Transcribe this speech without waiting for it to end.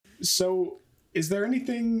So, is there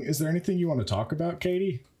anything you want to talk about,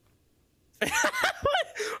 Katie? Wait,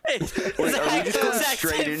 are we just going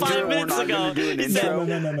straight into it? We're not going to do an intro?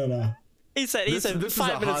 No. He said this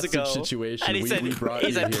 5 minutes ago. Situation. And he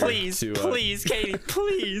said, please, Katie,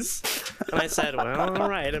 please. And I said, well, all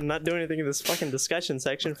right, I'm not doing anything in this fucking discussion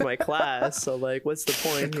section for my class, so like, what's the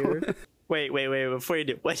point here? Wait, before you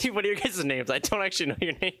do, what are your guys' names? I don't actually know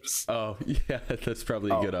your names. Oh, yeah, that's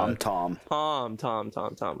probably a good. I'm Tom. Tom,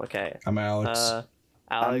 okay. I'm Alex. Alex.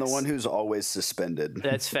 I'm the one who's always suspended.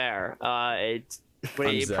 That's fair. What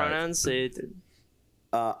are your pronouns? They,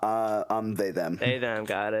 them. They, them,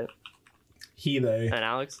 got it. He, they. And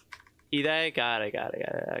Alex? He, they? Got it.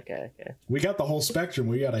 Okay. We got the whole spectrum.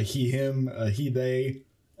 We got a he, him, a he, they,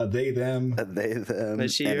 a they, them. A they, them, a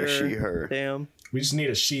she, and a she, her. Damn. We just need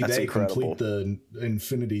a she, That's they incredible. Complete the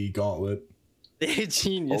infinity gauntlet.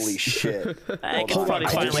 Genius. Holy shit. I can probably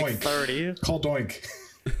find like 30. Call Doink.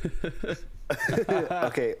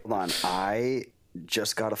 Okay, hold on. I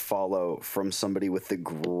just got a follow from somebody with the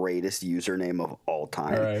greatest username of all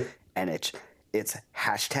time. All right. And it's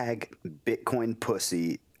hashtag Bitcoin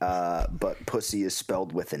pussy, but pussy is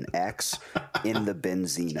spelled with an X in the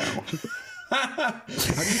Benzino. How do you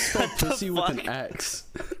spell pussy with an X?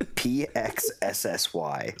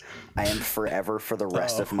 PXSSY. I am forever for the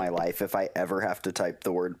rest of my life. If I ever have to type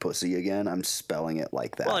the word pussy again, I'm spelling it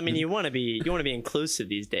like that. Well, I mean, you want to be inclusive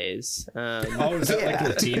these days. Oh, is that like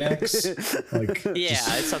Latinx? Like,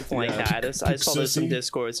 yeah, it's something like that. I saw there's some Pussy?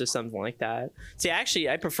 discords or something like that. See, actually,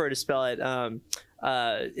 I prefer to spell it.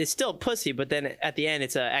 It's still pussy, but then at the end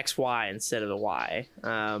it's a XY instead of a Y.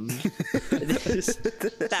 That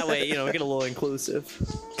way, we get a little inclusive.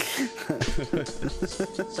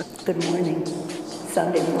 Good morning.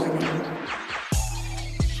 Sunday morning.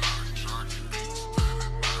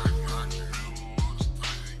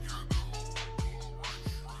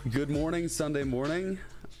 Good morning, Sunday morning.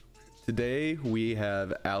 Today we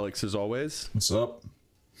have Alex as always, what's up?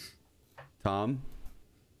 Tom,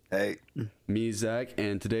 Hey. me, Zach,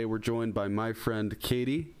 and today we're joined by my friend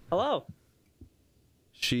Katie. Hello.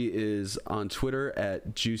 She is on Twitter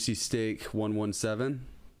at JuicySteak117.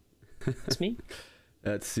 It's me.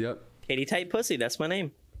 That's, yep. Katie Tight Pussy. That's my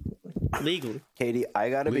name. Legally. Katie, I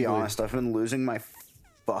gotta be Legally. honest. I've been losing my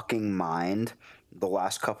fucking mind the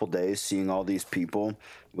last couple days seeing all these people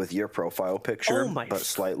with your profile picture, Oh my but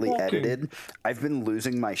slightly fucking- edited. I've been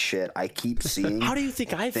losing my shit. I keep seeing How do you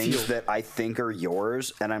think I things feel? that I think are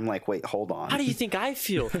yours, and I'm like, wait, hold on. How do you think I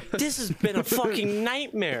feel? This has been a fucking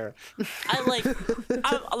nightmare.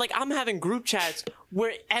 I'm having group chats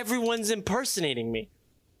where everyone's impersonating me.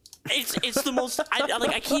 It's the most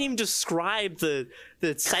I can't even describe the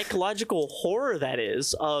psychological horror that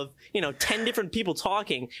is of 10 different people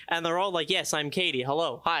talking and they're all like, yes, I'm Katie,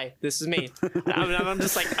 hello, hi, this is me. I'm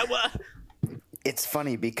just like, It's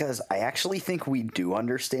funny because I actually think we do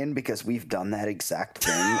understand because we've done that exact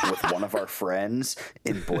thing with one of our friends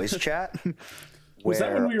in boys chat Was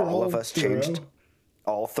that when where we were all of all us changed Thoreau?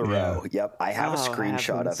 all Thoreau. Yep, I have a Oh,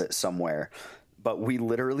 screenshot heavens. of it somewhere, but we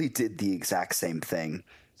literally did the exact same thing.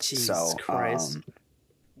 Jesus Christ.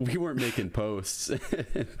 We weren't making posts.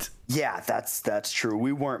 Yeah, that's true.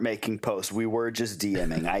 We weren't making posts. We were just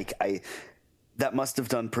DMing. I that must have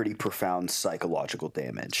done pretty profound psychological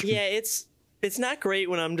damage. Yeah, it's not great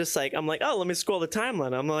when I'm like, oh, let me scroll the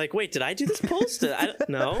timeline. I'm like, wait, did I do this post?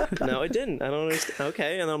 No, it didn't. I don't understand.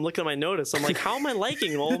 Okay, and I'm looking at my notice. I'm like, how am I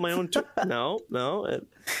liking all of my own? No.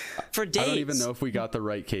 For days. I don't even know if we got the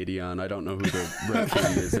right Katie on. I don't know who the right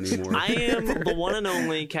Katie is anymore. I am the one and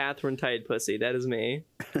only Catherine Tight Pussy. That is me.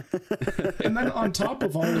 And then on top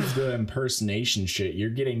of all of the impersonation shit,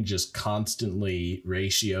 you're getting just constantly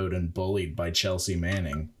ratioed and bullied by Chelsea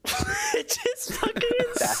Manning. It's just fucking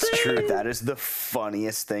insane. That's true. That is the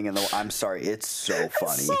funniest thing in the. I'm sorry, it's so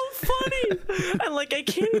funny. It's so funny. And I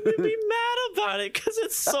can't even be mad about it because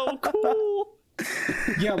it's so cool.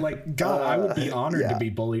 Yeah, God, I would be honored yeah. to be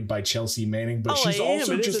bullied by Chelsea Manning, but Oh, she's I am.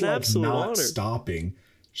 also It is just an absolute not honor. stopping.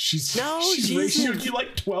 She's she ratioed isn't. you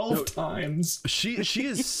 12 times. She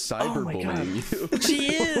is Oh my God. cyberbullying you.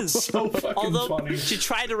 She is. So fucking Although funny. she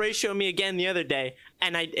tried to ratio me again the other day,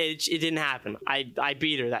 and it didn't happen. I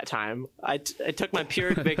beat her that time. I took my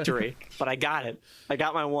Pyrrhic victory, but I got it. I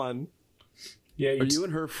got my one. Yeah, Are you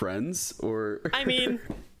and her friends or? I mean,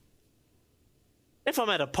 if I'm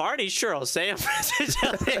at a party, sure, I'll say I'm friends with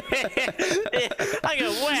Chelsea. I go,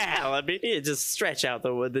 well, I mean, just stretch out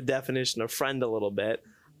the definition of friend a little bit.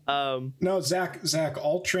 No, Zach,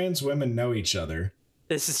 all trans women know each other.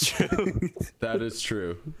 This is true. That is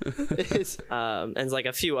true. And it's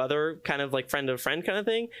a few other kind of friend of friend kind of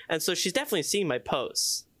thing. And so she's definitely seen my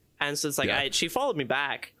posts. And so it's Yeah. she followed me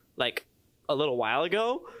back like a little while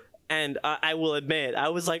ago, and I will admit I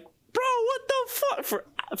was like, bro, what the fuck,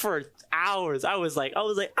 for hours. I was like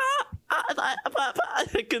I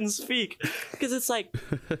couldn't speak because it's like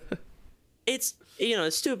it's, you know,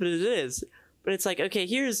 as stupid as it is, but it's like, okay,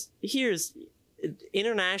 here's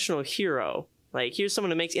international hero, like here's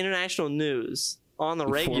someone who makes international news on the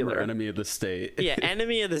regular. Former enemy of the state. Yeah,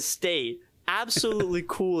 enemy of the state. Absolutely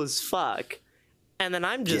cool as fuck. And then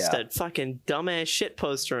I'm just a fucking dumbass shit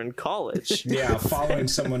poster in college. Yeah, following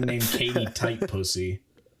someone named Katie Tight Pussy.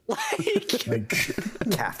 like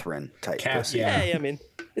Catherine type pussy. Yeah. yeah, I mean,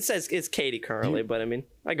 it says it's Katie currently, but I mean,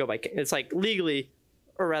 I go by, it's like legally,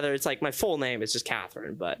 or rather, it's like my full name is just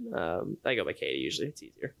Catherine, but I go by Katie usually. It's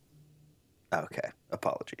easier. Okay,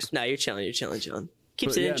 apologies. No, you're chilling.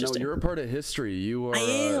 Keeps But it yeah, interesting. no, you're a part of history. You are. I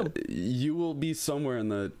am. You will be somewhere in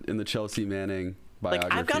the Chelsea Manning biography.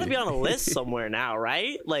 Like, I've got to be on a list somewhere now,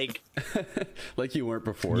 right? Like, like you weren't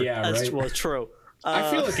before. Yeah, that's right. well, true.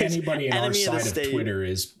 I feel like anybody in our Enemy of the side of state. Twitter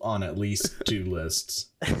is on at least 2 lists.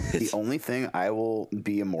 The only thing I will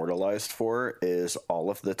be immortalized for is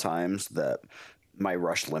all of the times that my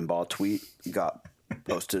Rush Limbaugh tweet got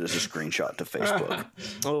posted as a screenshot to Facebook.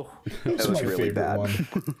 Oh, That's was my really favorite bad. one.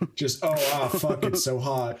 Just, fuck, it's so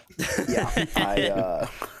hot. Yeah,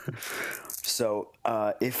 So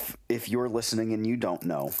if you're listening and you don't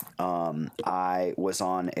know, I was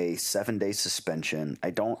on a 7-day suspension.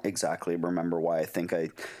 I don't exactly remember why. I think I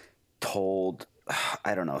told,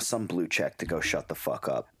 I don't know, some blue check to go shut the fuck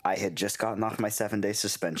up. I had just gotten off my 7-day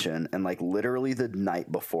suspension, and like literally the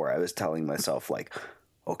night before, I was telling myself like,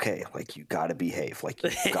 okay, like you gotta behave, like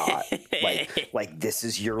you got, like this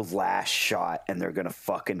is your last shot, and they're gonna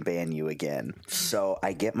fucking ban you again. So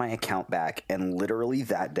I get my account back, and literally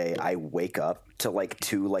that day, I wake up to like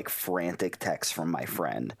 2 like frantic texts from my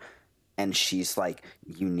friend, and she's like,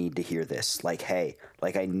 "You need to hear this. Like, hey,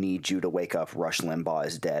 like I need you to wake up. Rush Limbaugh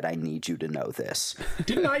is dead. I need you to know this."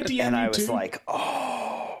 Didn't I DM And you I was too? like,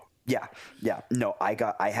 oh. Yeah. No,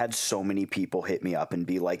 I had so many people hit me up and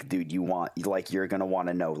be like, dude, you're going to want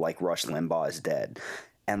to know, like, Rush Limbaugh is dead.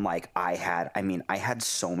 And like, I had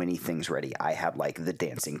so many things ready. I had like the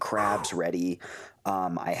dancing crabs ready.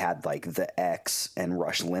 I had like the X and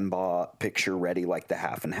Rush Limbaugh picture ready, like the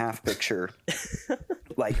half and half picture.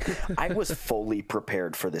 Like, I was fully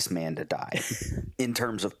prepared for this man to die in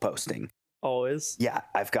terms of posting. always. Yeah,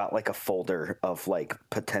 I've got like a folder of like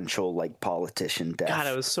potential like politician death. God,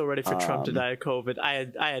 I was so ready for Trump to die of COVID. I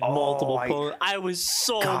had multiple posts. I was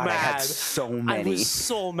so God, mad. I had so many. I was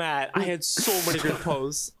so mad. I had so many good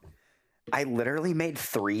posts. I literally made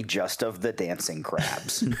 3 just of the dancing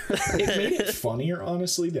crabs. It made it funnier,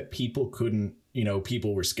 honestly, that people couldn't,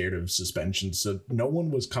 people were scared of suspension. So no one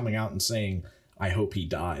was coming out and saying, I hope he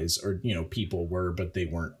dies, or, people were, but they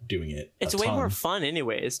weren't doing it. It's way more fun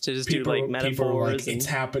anyways to just People, do like people were metaphors. like, it's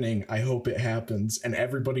happening. I hope it happens. And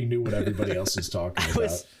everybody knew what everybody else was talking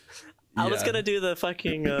about. I was gonna do the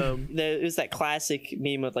fucking it was that classic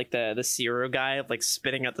meme with like the cereal guy like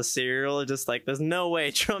spitting out the cereal, just like there's no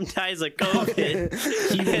way Trump dies of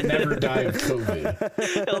COVID. He will never die of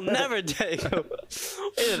COVID. He'll never die.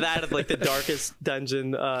 Either that or like the darkest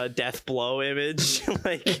dungeon death blow image.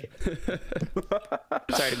 Like,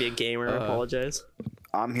 sorry to be a gamer. I apologize.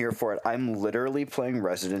 I'm here for it. I'm literally playing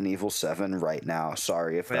Resident Evil 7 right now.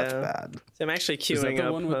 Sorry if that's bad. So I'm actually queuing Is that the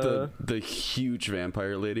up. one with the huge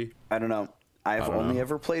vampire lady? I don't know. I've only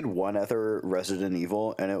ever played one other Resident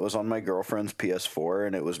Evil, and it was on my girlfriend's PS4,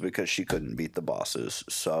 and it was because she couldn't beat the bosses.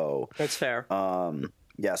 So That's fair.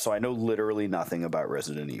 yeah, so I know literally nothing about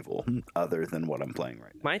Resident Evil other than what I'm playing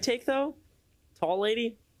right now. My take though, tall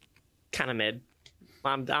lady, kind of mid.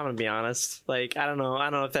 I'm gonna be honest. Like, I don't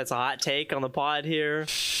know if that's a hot take on the pod here.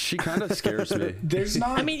 She kind of scares me. There's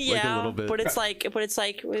not. I mean, Like a yeah, little bit. but it's like,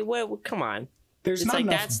 wait, come on. There's It's not like,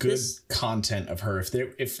 enough that's good this- content of her. If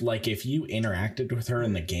you interacted with her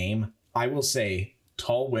in the game, I will say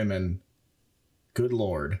tall women, good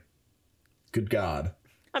lord, good god.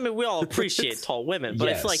 I mean, we all appreciate tall women, but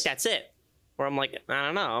I feel like Yes. that's it. Where I'm like, I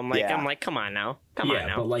don't know. I'm like, come on now, come on Yeah,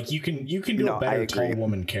 now. but like you can do No, a I better agree. tall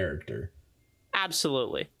woman character.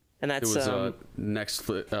 Absolutely, and It that's was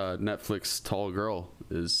Netflix tall girl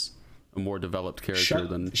is a more developed character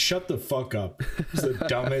than. Shut the fuck up. It's the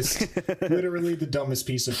dumbest, literally the dumbest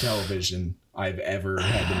piece of television I've ever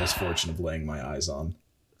had the misfortune of laying my eyes on.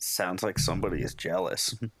 Sounds like somebody is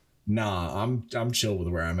jealous. Nah, I'm chill with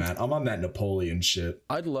where I'm at. I'm on that Napoleon shit.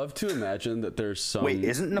 I'd love to imagine that there's some. Wait,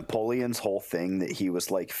 isn't Napoleon's whole thing that he was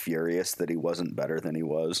like furious that he wasn't better than he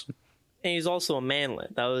was? and he's also a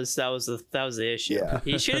manlet. That was the issue. Yeah.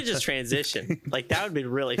 He should have just transitioned. Like, that would be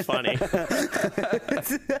really funny.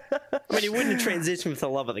 I mean, he wouldn't transition with the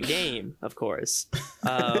love of the game, of course.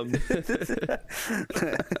 But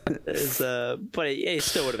it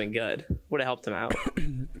still would have been good. Would have helped him out.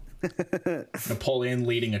 Napoleon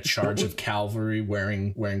leading a charge of cavalry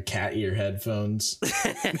wearing cat ear headphones.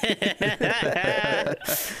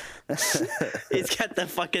 He's got the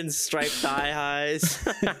fucking striped thigh highs.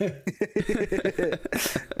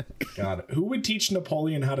 God, who would teach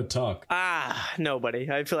Napoleon how to talk?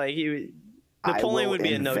 Nobody. I feel like Napoleon would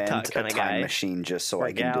be a no-tuck kind of guy. Machine just so Or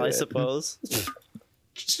I can gal, do I it. suppose.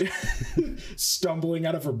 Stumbling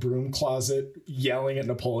out of a broom closet, yelling at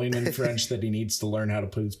Napoleon in French that he needs to learn how to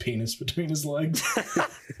put his penis between his legs.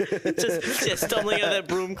 just stumbling out of that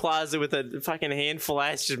broom closet with a fucking handful of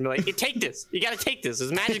ass, just be like, hey, take this. You gotta take this.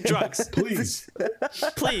 It's magic drugs. Please.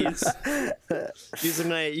 Please. Using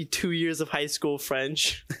my 2 years of high school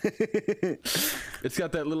French. It's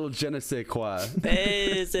got that little je ne sais quoi.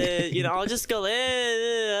 I'll just go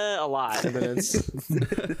a lot. And then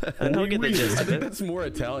and he'll get the gist I of think it. that's more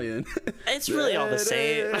Italian. It's really all the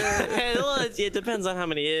same. Well, it depends on how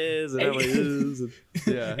many is and how many is.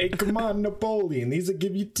 Yeah. Hey, come on, Napoleon. These will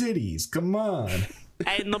give you titties. Come on.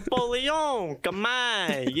 Hey, Napoleon, come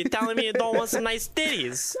on. You're telling me you don't want some nice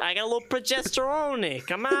titties? I got a little progesterone.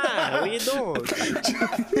 Come on. What are you doing?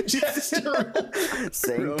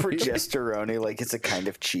 Saying progesterone like it's a kind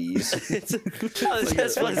of cheese.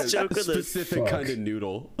 That's what's joke with a specific kind of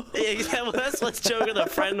noodle. yeah, well, that's what's joke with a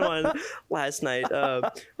friend one last night.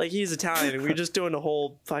 Like he's Italian, and we were just doing a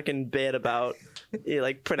whole fucking bit about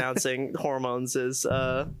like pronouncing hormones as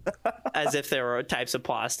if there were types of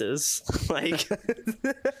pastas. Like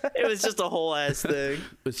it was just a whole ass thing.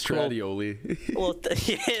 It's Stradioli. Little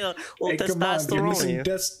Hey, come on, give me some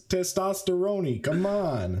testosterone. Come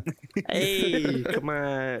on. Hey, come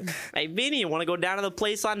on. Hey, Vinny, you want to go down to the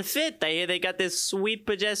place on Fit? I hear they got this sweet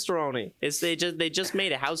progesterone. They just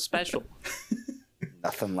made a house special.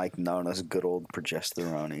 Nothing like known as good old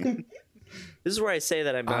progesterone. This is where I say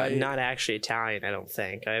that I'm not actually Italian, I don't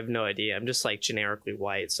think. I have no idea. I'm just like generically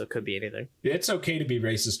white, so it could be anything. It's okay to be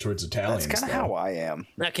racist towards Italians. That's kind of how I am.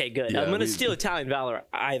 Okay, good. Yeah, I'm going to steal Italian valor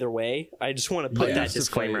either way. I just want to put that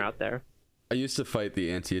disclaimer out there. I used to fight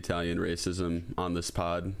the anti-Italian racism on this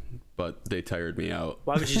pod, but they tired me out.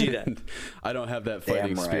 Why would you do that? I don't have that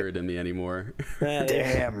fighting spirit in me anymore. Damn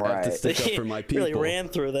I have to right. stick up for my people. Really ran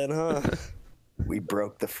through then, huh? We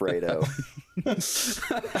broke the Fredo.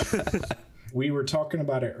 We were talking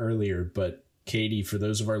about it earlier, but Katie, for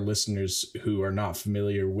those of our listeners who are not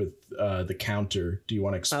familiar with the counter, do you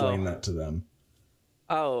want to explain that to them?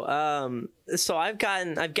 So I've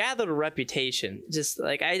gathered a reputation. Just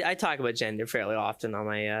like I talk about gender fairly often on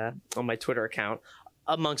my Twitter account,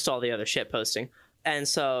 amongst all the other shit posting, and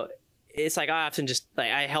so it's like I often just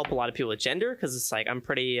like I help a lot of people with gender because it's like I'm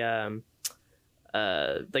pretty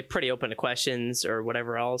pretty open to questions or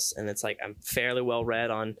whatever else, and it's like I'm fairly well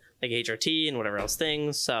read on like HRT and whatever else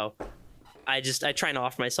things. So I try and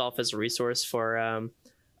offer myself as a resource for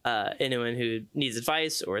anyone who needs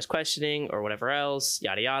advice or is questioning or whatever else,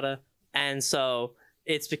 yada yada. And so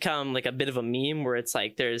it's become like a bit of a meme where it's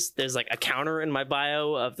like there's like a counter in my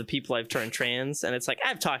bio of the people I've turned trans, and it's like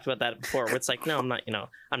I've talked about that before where it's like no, I'm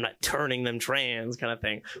not turning them trans kind of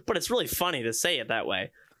thing, but it's really funny to say it that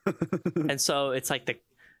way. And so it's like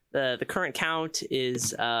the current count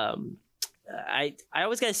is I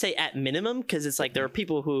always gotta say at minimum, because it's like there are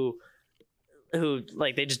people who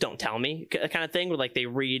like they just don't tell me kind of thing, where like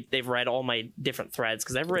they've read all my different threads,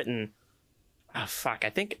 because I've written I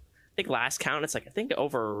think last count it's like I think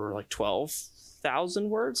over like 12,000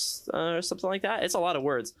 words or something like that. It's a lot of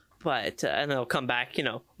words, but and they'll come back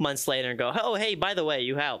months later and go, oh hey, by the way,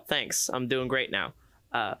 you helped, thanks, I'm doing great now.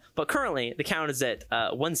 But currently the count is at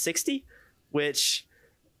 160, which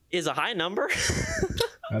is a high number.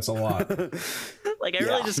 That's a lot. Like I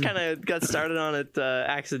really just kind of got started on it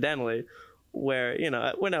accidentally, where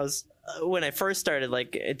when I first started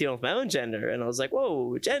like dealing with my own gender, and I was like,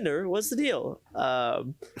 whoa, gender, what's the deal?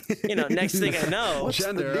 Next thing I know,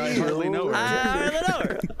 Gender, I hardly know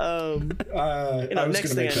her. I was going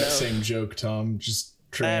to make that same joke, Tom. Just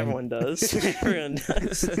everyone does. Everyone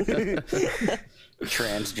does.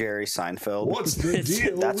 Trans Jerry Seinfeld. What's the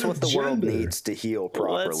deal? That's what the gender? world needs to heal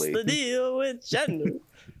properly. What's the deal with gender?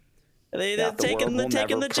 They're the taking world will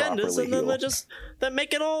never the genders and then properly they're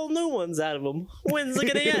making all new ones out of them. When's it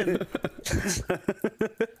gonna end?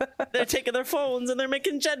 They're taking their phones and they're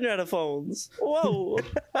making gender out of phones. Whoa.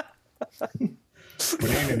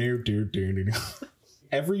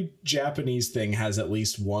 Every Japanese thing has at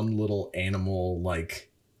least one little animal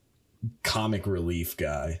like comic relief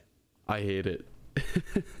guy. I hate it.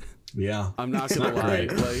 Yeah, I'm not gonna lie.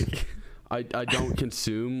 great. Like, I don't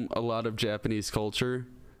consume a lot of Japanese culture.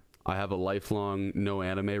 I have a lifelong no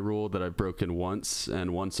anime rule that I've broken once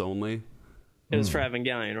and once only. It was for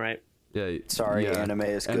Evangelion, right? Yeah. Sorry, anime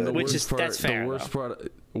is And good. That's fair.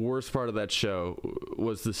 The worst part of that show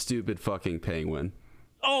was the stupid fucking penguin.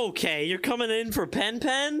 Okay, you're coming in for Pen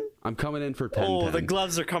Pen? I'm coming in for Pen Oh, Pen. the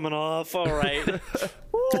gloves are coming off. All right.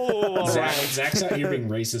 Ooh, all right. Zach's out here being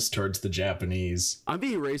racist towards the Japanese. I'm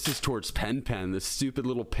being racist towards Pen Pen, this stupid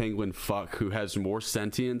little penguin fuck who has more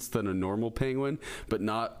sentience than a normal penguin, but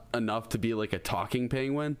not enough to be like a talking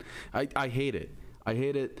penguin. I hate it. I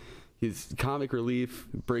hate it. He's comic relief,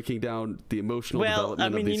 breaking down the emotional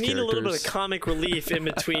development of these you need characters. a little bit of comic relief in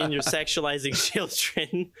between your sexualizing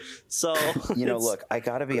children. So look, I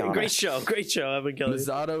gotta be honest. Great show, Evangelion.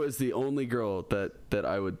 Misato is the only girl that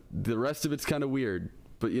I would. The rest of it's kind of weird,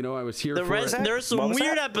 but I was here for it. There's some What was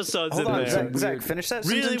weird that? episodes Hold in on, there. Zach, finish that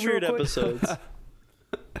Really sentence weird real quick. episodes.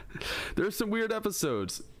 There's some weird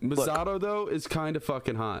episodes. Misato though is kind of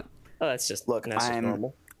fucking hot. Oh, that's just Look, that's just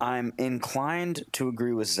normal. I'm inclined to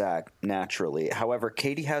agree with Zach naturally. However,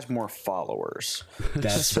 Katie has more followers.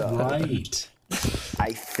 That's right.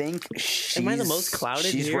 I think she's. Am I the most clouded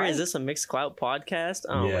she's here? right. Is this a mixed clout podcast?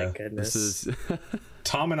 Oh Yeah, my goodness. This is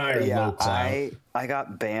Tom and I are Yeah, low clout. I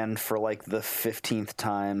got banned for like the 15th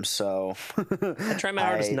time, so I try my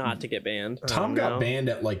hardest not to get banned. Tom got banned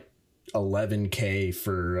at like 11K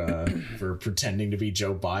for pretending to be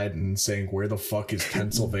Joe Biden, saying where the fuck is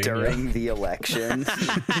Pennsylvania during the election.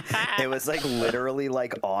 It was like literally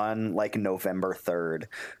like on like November 3rd.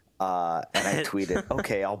 And I tweeted,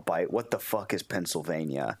 okay, I'll bite. What the fuck is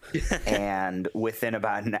Pennsylvania? And within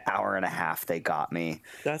about an hour and a half, they got me.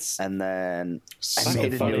 And then I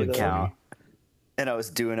made a new account. And I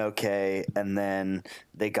was doing okay, and then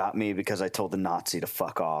they got me because I told the Nazi to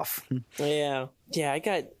fuck off. Yeah, I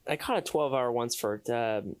caught a 12-hour once for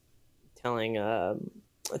telling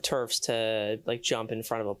TERFs to like jump in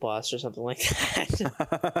front of a bus or something like that.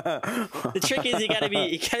 The trick is you gotta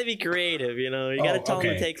be creative, you gotta tell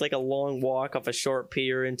them to take like a long walk off a short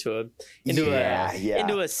pier into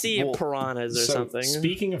a sea of piranhas or something.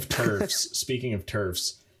 Speaking of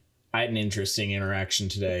TERFs, I had an interesting interaction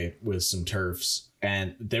today with some TERFs,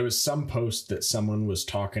 and there was some post that someone was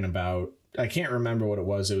talking about. I can't remember what it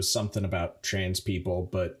was. It was something about trans people,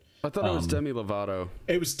 but I thought it was Demi Lovato.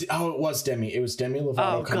 It was Demi. It was Demi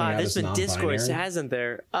Lovato. Oh coming god, out there's as been discourse, non-binary. hasn't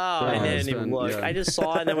there? Oh, I didn't even look. Yeah. I just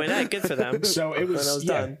saw it and I went, "Hey, good for them." So it was, when I was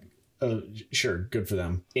done. Sure, good for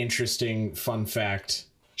them. Interesting fun fact.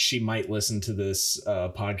 She might listen to this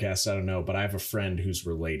podcast. I don't know, but I have a friend who's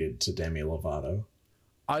related to Demi Lovato.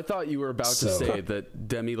 I thought you were about to say that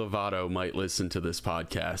Demi Lovato might listen to this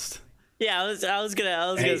podcast. Yeah, I was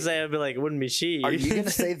gonna say, I'd be like, it wouldn't be she. Are you going to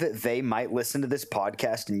say that they might listen to this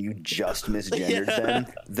podcast and you just misgendered them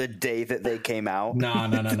the day that they came out? No.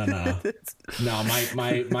 No,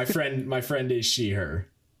 my friend is she, her.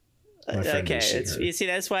 My friend Okay, is she, her. you see,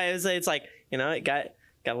 that's why it's like, it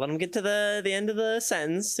gotta let them get to the end of the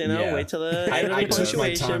sentence, Yeah. wait till the end of I the took my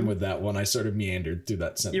punctuation. time with that one. I sort of meandered through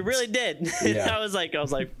that sentence. You really did. Yeah. I was like,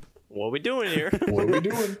 what are we doing here? What are we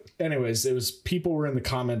doing? Anyways, it was people were in the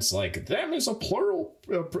comments like, them is a plural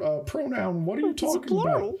pronoun. What are you talking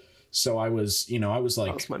about? So I was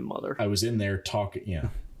like, That's my mother. I was in there talking. Yeah,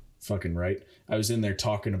 fucking right. I was in there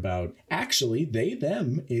talking about actually they,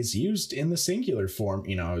 them is used in the singular form.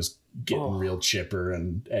 I was getting real chipper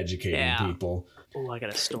and educating people. Oh, I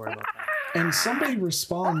got a story about that. And somebody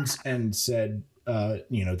responds and said,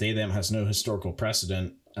 they, them has no historical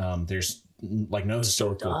precedent. There's like no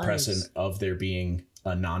historical precedent of there being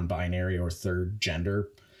a non-binary or third gender.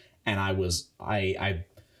 And I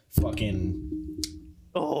fucking,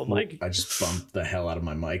 Oh my! I just bumped the hell out of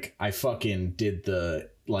my mic. I fucking did the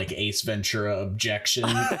like Ace Ventura objection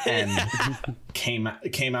and came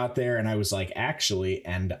out there and I was like, actually,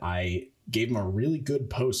 and I gave him a really good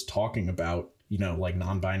post talking about, like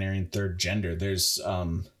non-binary and third gender. There's, I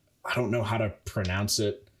don't know how to pronounce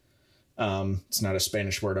it. It's not a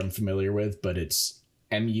Spanish word I'm familiar with, but it's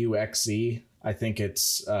MUXE. I think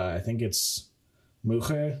it's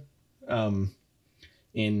mujer,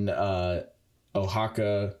 in,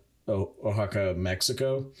 Oaxaca,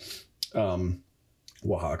 Mexico.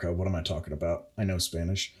 Oaxaca. What am I talking about? I know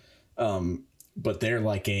Spanish. But they're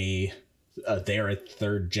like they're a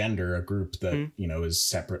third gender, a group that, is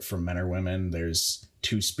separate from men or women. There's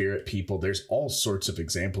two-spirit people. There's all sorts of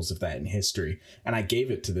examples of that in history. And I gave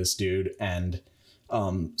it to this dude, and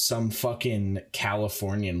some fucking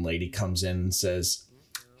Californian lady comes in and says,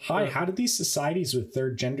 "Hi, how do these societies with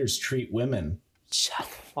third genders treat women?" Shut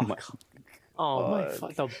the fuck up. Oh my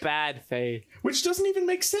fuck, the bad faith. Which doesn't even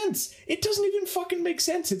make sense. It doesn't even fucking make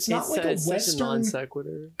sense. It's not like a Such Western non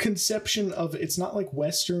sequitur. conception of. It's not like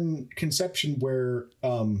Western conception where,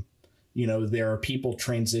 you know, there are people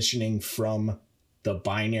transitioning from the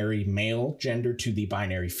binary male gender to the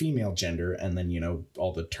binary female gender, and then, you know,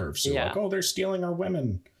 all the TERFs are like, oh, they're stealing our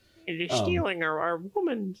women. They're stealing our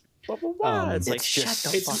woman. Blah, blah, blah. It's like, shut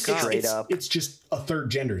the fuck up. straight up. It's just a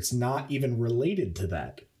third gender. It's not even related to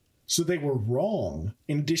that. So they were wrong.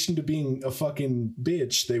 In addition to being a fucking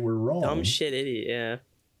bitch, they were wrong. Dumb shit idiot, yeah.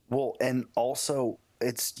 Well, and also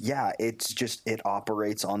it's just it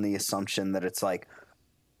operates on the assumption that it's like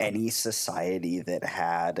any society that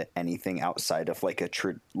had anything outside of like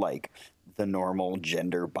like the normal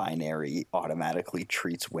gender binary automatically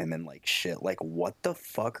treats women like shit. Like, what the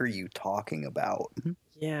fuck are you talking about?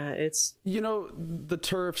 Yeah, it's... You know, the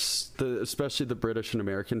TERFs, especially the British and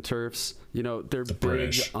American TERFs, you know, they're big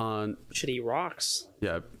British. on... Should eat rocks.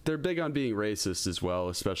 Yeah, they're big on being racist as well,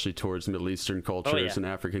 especially towards Middle Eastern cultures and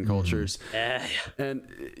African cultures. Yeah. And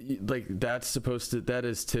like that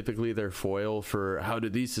is typically their foil for how do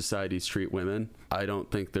these societies treat women. I don't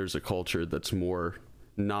think there's a culture that's more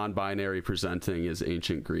non-binary presenting as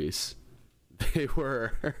ancient Greece. They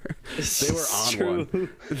were on one.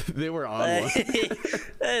 They were on one.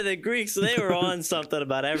 Hey, the Greeks, they were on something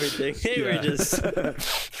about everything. They were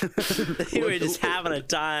just having a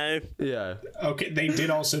time. Yeah. Okay, they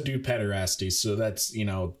did also do pederasty, so that's, you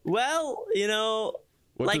know. Well, you know,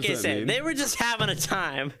 What like does I that said, mean? they were just having a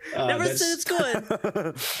time. Never said it's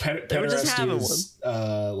good. They were just having is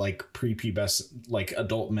like prepubescent, like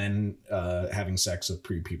adult men having sex with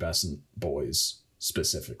prepubescent boys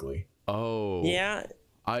specifically. Oh. Yeah.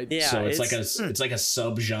 So it's like a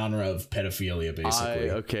subgenre of pedophilia,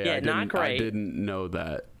 basically. Yeah, not great. I didn't know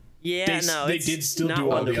that. Yeah, They did still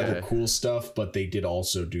do all the other Okay. cool stuff, but they did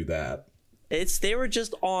also do that. They were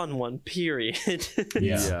just on one, period.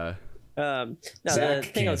 Yeah. Yeah. No, Zach the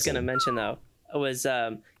thing I was going to Hansen. mention though was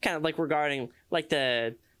kind of like regarding like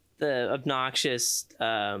the obnoxious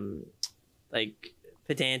like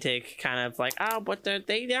pedantic kind of like, oh, but the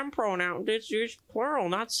they them pronoun it's plural,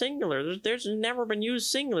 not singular. There's never been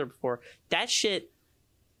used singular before. That shit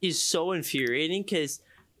is so infuriating because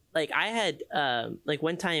like I had like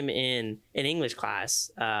one time in English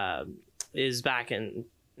class is back in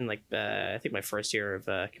like I think my first year of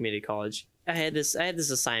community college. I had this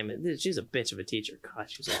assignment. She's a bitch of a teacher. God,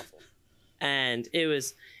 she was awful. And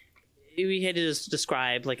we had to just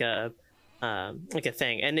describe like a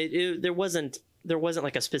thing, and there wasn't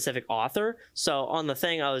like a specific author. So on the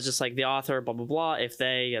thing, I was just like the author, blah blah blah. If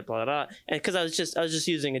they, blah blah blah, and because I was just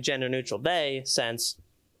using a gender neutral they sense,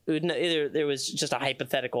 there was just a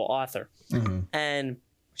hypothetical author, and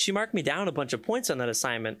she marked me down a bunch of points on that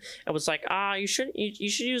assignment. I was like, you should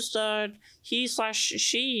use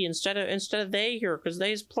he/she instead of they here because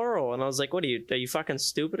they is plural. And I was like, what are you fucking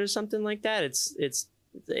stupid or something like that? It's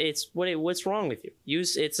what's wrong with you?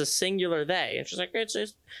 It's a singular they. And she's like,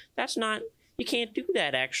 that's not. You can't do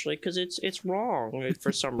that actually because it's wrong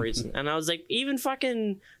for some reason. And I was like, even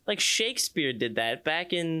fucking like Shakespeare did that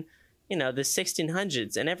back in the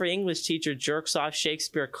 1600s, and every English teacher jerks off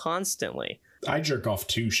Shakespeare constantly. I jerk off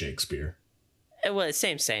to Shakespeare. Well,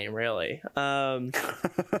 same really. And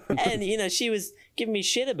she was giving me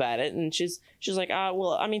shit about it, and she's like,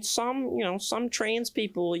 well, I mean, some trans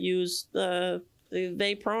people use the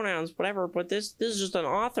they pronouns, whatever, but this is just an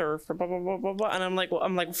author for blah blah blah blah blah. And I'm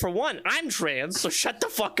like, for one, I'm trans, so shut the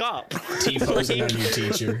fuck up. T-posing on your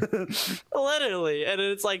teacher. Literally. And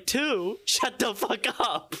it's like, two, shut the fuck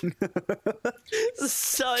up.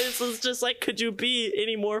 So it's just like, could you be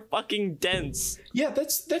any more fucking dense? Yeah,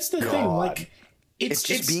 that's the thing. Like, It's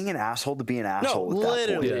just being an asshole to be an asshole. No, at that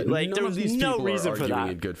literally. point. Yeah, Like, none there of was these no people reason are for arguing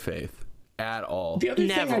that. in good faith at all. The other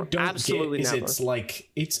thing I Never. don't Absolutely get is never. it's like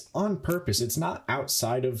it's on purpose. It's not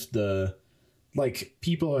outside of the like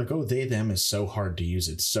people are like, oh, they them is so hard to use.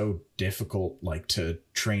 It's so difficult like to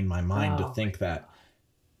train my mind to think that.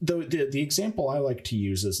 The example I like to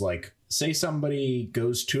use is like, say somebody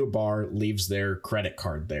goes to a bar, leaves their credit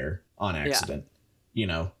card there on accident.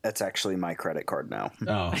 That's actually my credit card now.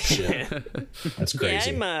 Oh shit. That's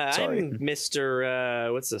crazy. Yeah, Sorry. I'm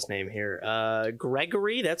Mr. What's this name here?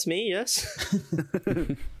 Gregory. That's me. Yes.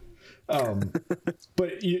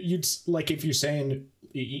 But you'd like if you're saying,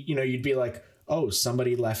 you'd be like, oh,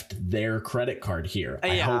 somebody left their credit card here.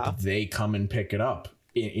 I hope they come and pick it up.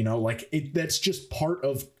 That's just part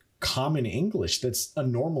of common English. That's a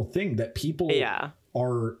normal thing that people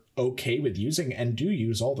are okay with using and do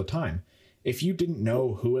use all the time. if you didn't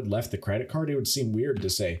know who had left the credit card, it would seem weird to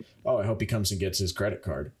say, "Oh, I hope he comes and gets his credit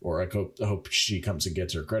card," or I hope she comes and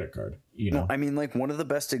gets her credit card. You know, Well, I mean, like one of the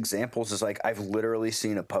best examples is like I've literally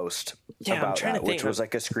seen a post Yeah, I'm about trying to that, which think. was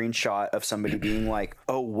like a screenshot of somebody being like,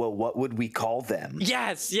 "Oh, well, what would we call them?"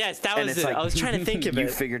 Yes, that And was it's it. like, I was trying to think of You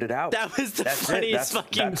it. figured it out. That was the That's it. funniest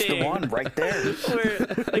fucking That's thing. the one right there. Where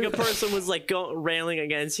like a person was like railing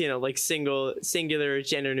against, you know, like singular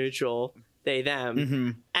gender neutral they them, Mm-hmm.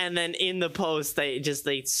 and then in the post they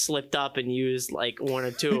slipped up and used like one or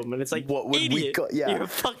two of them, and it's like, What would we idiot, call- yeah. you're a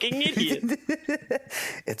fucking idiot.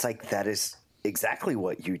 It's like that is exactly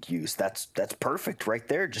what you'd use. That's perfect right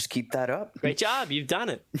there. Just keep that up. Great job, you've done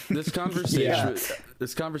it. This conversation, Yeah.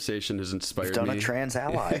 this conversation has inspired Done me. a trans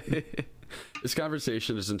ally. This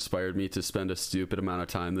conversation has inspired me to spend a stupid amount of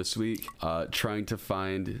time this week trying to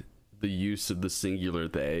find the use of the singular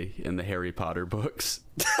they in the Harry Potter books.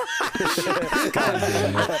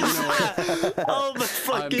 Oh my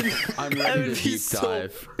fucking! I'm That ready would to be deep so-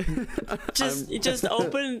 dive. just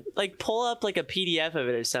open, like, pull up like a PDF of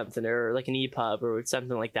it or something, or like an EPUB or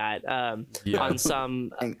something like that, Yeah. on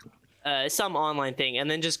some online thing, and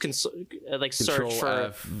then just like search Control for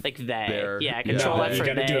F like they. there. Yeah, Yeah. control No, F you for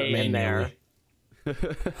gotta do it they in there.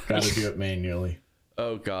 manually. Gotta do it manually.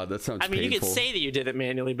 Oh god, that sounds I mean, painful. you could say that you did it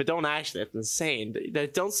manually, but don't actually. That's insane.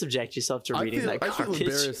 Don't subject yourself to reading that I feel garbage.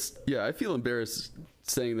 embarrassed. Yeah, I feel embarrassed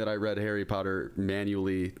saying that I read Harry Potter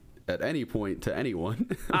manually at any point to anyone.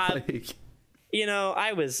 Like, You know,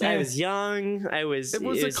 I was young. It was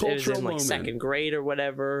a cultural in like moment. second grade or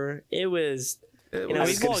whatever. It was. it You know, I was-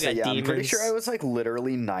 was we've all gonna say, got yeah, I'm pretty demons. sure I was like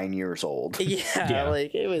literally 9 years old. Yeah,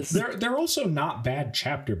 like it was. They're also not bad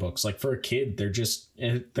chapter books. Like for a kid,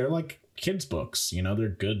 they're like kids books. You know, they're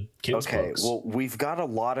good kids Okay, books. well, we've got a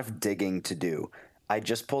lot of digging to do. I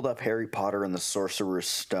just pulled up Harry Potter and the Sorcerer's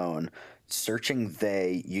Stone. Searching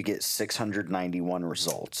they, you get 691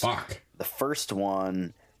 results. Fuck. The first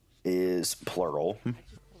one is plural.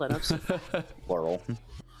 Let up. Plural.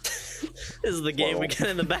 This is the game we got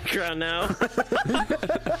in the background now.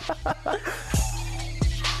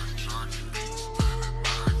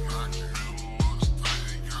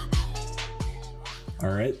 All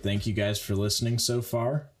right. Thank you guys for listening so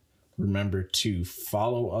far. Remember to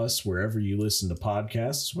follow us wherever you listen to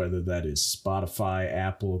podcasts, whether that is Spotify,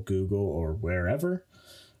 Apple, Google, or wherever.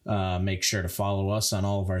 Make sure to follow us on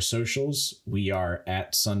all of our socials. We are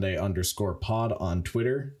at Sunday_pod on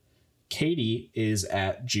Twitter. Katie is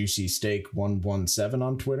at JuicySteak117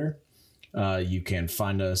 on Twitter. You can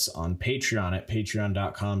find us on Patreon at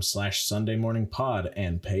patreon.com/SundayMorningPod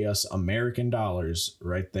and pay us American dollars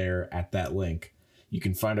right there at that link. You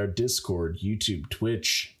can find our Discord, YouTube,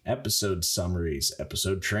 Twitch, episode summaries,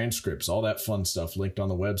 episode transcripts, all that fun stuff linked on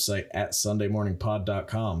the website at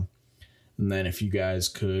SundayMorningPod.com. And then if you guys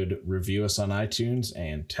could review us on iTunes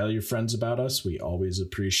and tell your friends about us, we always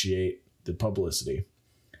appreciate the publicity.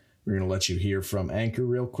 We're going to let you hear from Anchor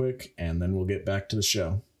real quick, and then we'll get back to the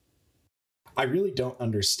show. I really don't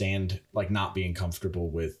understand, like, not being comfortable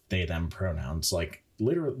with they, them pronouns. Like,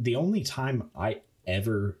 literally, the only time I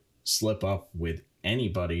ever slip up with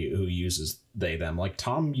anybody who uses they, them, like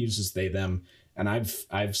Tom uses they, them, and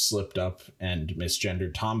I've slipped up and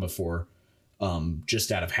misgendered Tom before,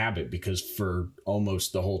 just out of habit, because for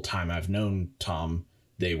almost the whole time I've known Tom,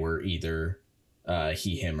 they were either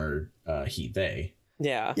he, him, or he, they.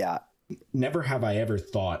 Yeah. Yeah. Never have I ever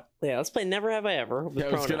thought, Yeah, let's play Never Have I Ever with I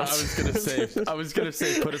pronouns. was gonna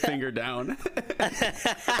say put a finger down.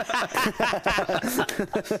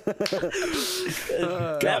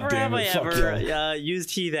 Never have damn I it, fuck ever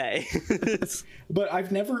used he, they. but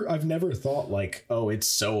I've never thought like, oh, it's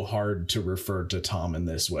so hard to refer to Tom in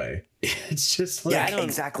this way. It's just like, Yeah,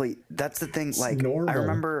 exactly. That's the thing. Like, normal. I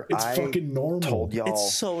remember It's I fucking normal. told y'all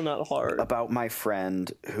It's so not hard. about my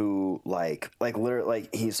friend who like literally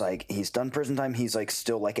he's done prison time. He's like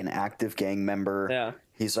still like an active gang member. Yeah.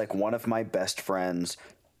 He's like one of my best friends.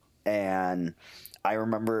 And I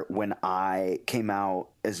remember when I came out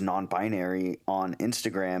as non-binary on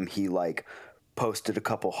Instagram, he like posted a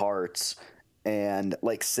couple hearts. And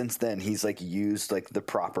like since then he's like used like the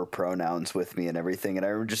proper pronouns with me and everything. And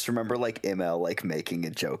I just remember like ML like making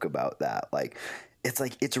a joke about that. Like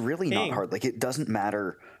it's really not Dang. hard. Like it doesn't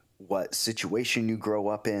matter what situation you grow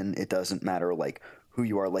up in. It doesn't matter like who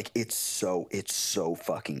you are. Like it's so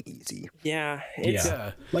fucking easy. Yeah. It's,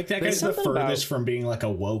 yeah. Like that guy's the something about- furthest from being like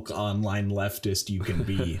a woke online leftist you can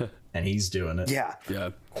be, and he's doing it. Yeah.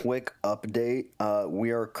 Yeah. Quick update.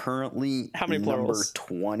 We are currently How many number plurals?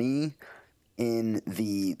 20 in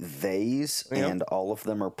the theys, and all of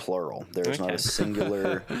them are plural. There's not Okay. a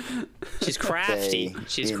singular She's crafty. they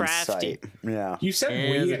She's in crafty. sight. Yeah. You said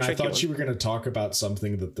And we, the and I tricky thought one. you were going to talk about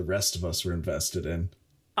something that the rest of us were invested in.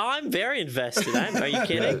 Oh, I'm very invested. Are you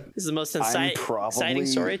kidding? This is the most I'm exciting probably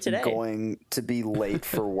story today. going to be late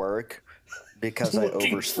for work because I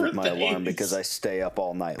Looking oversleep for my alarm these. because I stay up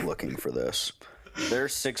all night looking for this.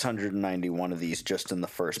 There's 691 of these just in the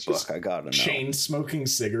first book. I gotta know. Chain smoking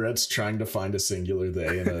cigarettes, trying to find a singular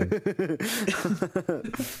they, and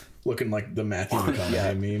looking like the Matthew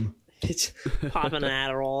McConaughey meme. It's popping an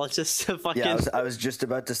Adderall. It's just a fucking. Yeah, I was just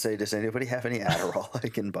about to say, does anybody have any Adderall I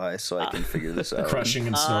can buy so I can figure this out? Crushing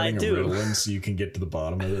and snorting a do. Ritalin so you can get to the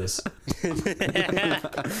bottom of this.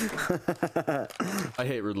 I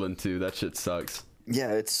hate Ritalin too. That shit sucks.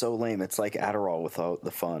 Yeah, it's so lame. It's like Adderall without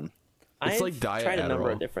the fun. It's I've like diet tried a number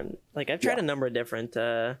Adderall. of different. Like I've tried a number of different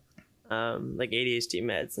like ADHD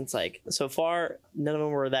meds. And it's like so far none of them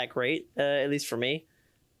were that great, at least for me.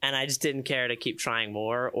 And I just didn't care to keep trying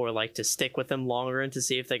more or like to stick with them longer and to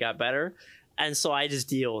see if they got better. And so I just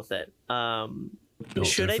deal with it. Built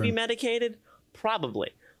Should I be different. medicated? Probably.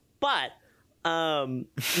 But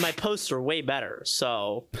my posts are way better.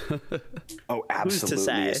 So Oh, to absolutely.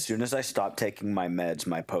 say? As soon as I stopped taking my meds,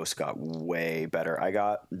 my post got way better.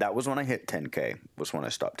 That was when I hit 10K, was when I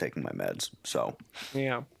stopped taking my meds. So,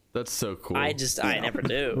 yeah, That's so cool. I never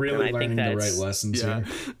do. Really and I learning think the that's, right lessons yeah.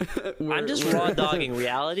 here. I'm just raw dogging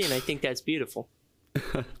reality, and I think that's beautiful.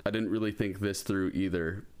 I didn't really think this through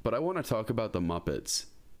either, but I want to talk about the Muppets.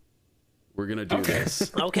 We're gonna do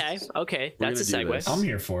this. Okay, that's a gonna do segue. this. I'm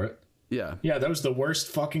here for it. Yeah. Yeah, that was the worst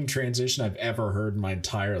fucking transition I've ever heard in my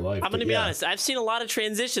entire life. I'm but gonna be yeah. honest. I've seen a lot of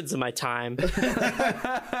transitions in my time.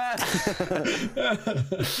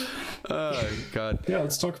 Oh God. Yeah,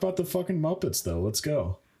 let's talk about the fucking Muppets though. Let's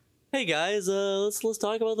go. Hey guys, let's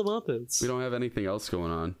talk about the Muppets. We don't have anything else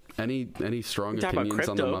going on. Any strong talk about opinions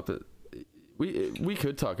on the crypto. Muppet? We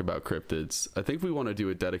could talk about cryptids. I think we want to do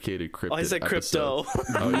a dedicated cryptid. Oh, I said episode.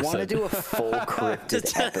 crypto. Oh, we you want to said- do a full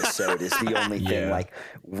cryptid episode is the only thing. Yeah. Like,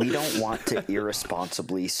 we don't want to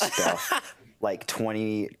irresponsibly stuff like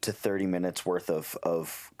 20 to 30 minutes worth of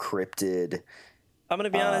cryptid. I'm gonna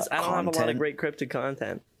be honest. I don't have a lot of content. great cryptid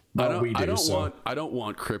content. But we do. I don't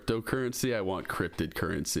want cryptocurrency. I want cryptid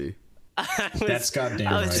currency. That's goddamn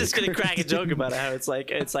I was right. just gonna crack a joke about how it's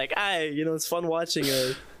like, it's fun watching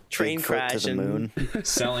a train Bigfoot crash to the and moon.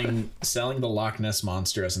 selling the Loch Ness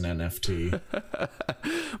monster as an NFT.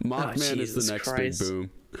 Mothman is Jesus the next Christ. big boom.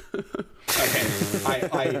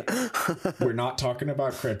 Okay, we're not talking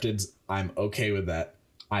about cryptids. I'm okay with that.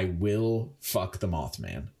 I will fuck the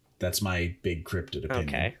Mothman. That's my big cryptid opinion.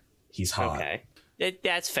 Okay. He's hot. Okay,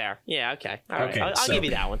 that's fair. Yeah. Okay. All right. Okay, I'll so- give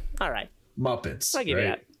you that one. All right. Muppets. I'll give you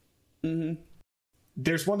right? that.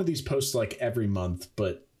 There's one of these posts like every month,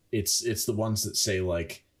 but it's the ones that say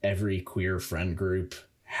like every queer friend group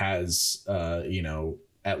has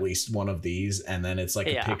at least one of these, and then it's like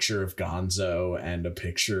Yeah. a picture of Gonzo and a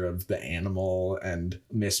picture of the animal and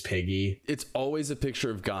Miss Piggy. It's always a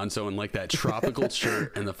picture of Gonzo in like that tropical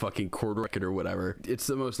shirt and the fucking corduroy or whatever. It's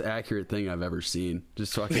the most accurate thing I've ever seen.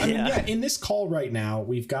 Just fucking I mean, Yeah. yeah, in this call right now,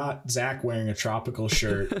 we've got Zach wearing a tropical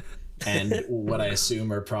shirt and what I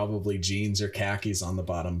assume are probably jeans or khakis on the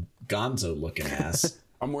bottom. Gonzo looking ass.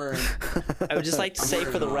 I'm wearing I would just like to say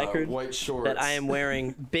for the record white shorts. that I am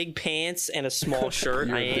wearing big pants and a small shirt.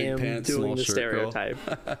 You're I a big am pants, doing small the shirt girl.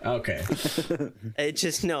 stereotype. Okay. It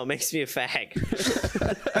just it makes me a fag.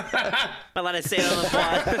 I let it say it on the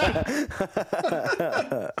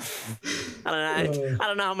pod. I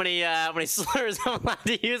don't know how many slurs I'm allowed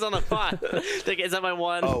to use on the pod. Is that my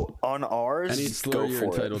one? Oh, on ours, Any slur go you're for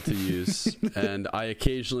it. entitled to use, and I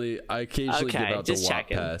occasionally Okay, give out the just WAP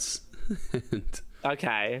checking. pass. And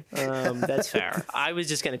Okay, that's fair. I was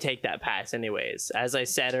just gonna take that pass anyways. As I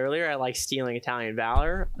said earlier, I like stealing Italian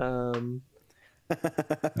valor.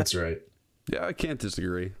 That's right. yeah, I can't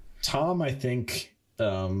disagree. Tom, I think,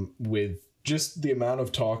 with just the amount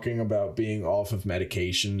of talking about being off of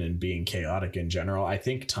medication and being chaotic in general, I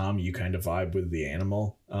think, Tom, you kind of vibe with the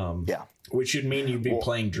animal. Yeah, Which would mean you'd be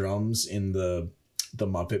playing drums in the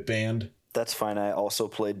Muppet Band. that's fine. I also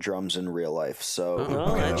played drums in real life, so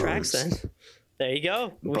Well, that Okay. tracks then. There you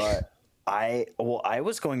go. But I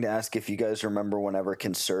was going to ask if you guys remember whenever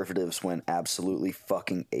conservatives went absolutely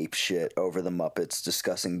fucking ape shit over the Muppets,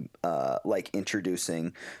 discussing like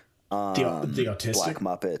introducing The autistic? Black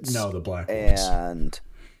Muppets. No, the Black ones.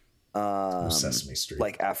 and Sesame Street.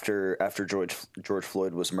 like after George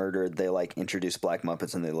Floyd was murdered, they like introduced Black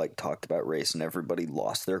Muppets and they like talked about race and everybody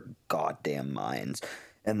lost their goddamn minds.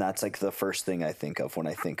 And that's like the first thing I think of when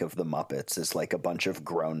I think of the Muppets is like a bunch of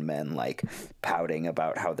grown men like pouting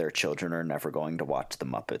about how their children are never going to watch the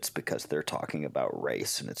Muppets because they're talking about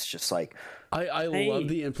race. And it's just like, I love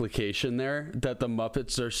the implication there that the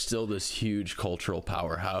Muppets are still this huge cultural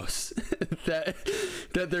powerhouse that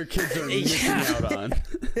their kids are missing out on.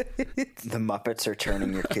 the Muppets are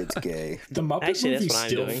turning your kids gay. The Muppet Actually, that's movie what I'm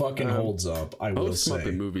still doing. fucking holds up. I will Most say.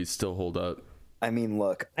 Muppet movies still hold up. I mean,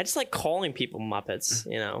 look, I just like calling people Muppets.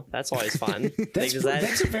 You know, that's always fun. That's, Like,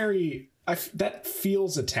 that's a very. That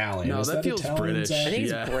feels Italian. No, Is that feels Italian, British. Zach? I think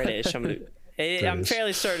Yeah. it's British. I'm British.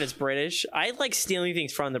 fairly certain it's British. I like stealing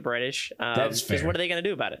things from the British. That's because fair. what are they going to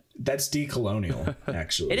do about it? That's decolonial,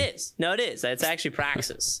 actually. It is. No, it is. It's actually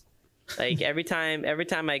praxis. Like every time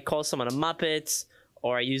I call someone a Muppet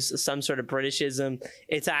or I use some sort of Britishism,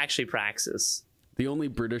 it's actually praxis. The only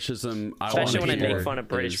Britishism I Especially want when to I make fun of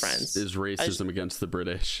British friends. is racism against the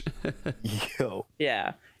British. yo,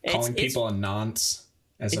 Yeah. Calling people a nonce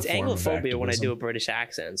as it's a form of Anglophobia when I activism. do a British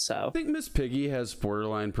accent. So I think Miss Piggy has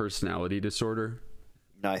borderline personality disorder.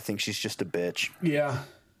 no, I think she's just a bitch. Yeah.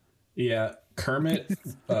 Kermit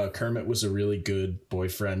was a really good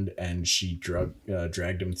boyfriend, and she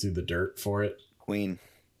dragged him through the dirt for it. Queen,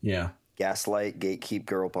 Yeah, gaslight, gatekeep,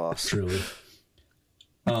 girl boss. truly.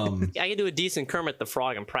 I can do a decent Kermit the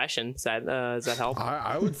Frog impression. Does that help?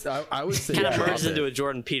 I would say Kind of drop merges it. into a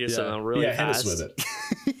Jordan Peterson Yeah. really Yeah, hit fast. us with it.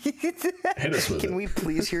 Hit us with Can it. we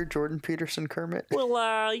please hear Jordan Peterson, Kermit?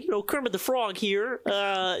 Well, Kermit the Frog here,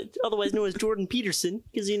 otherwise known as Jordan Peterson,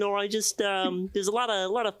 because I just there's a lot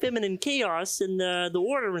of feminine chaos in the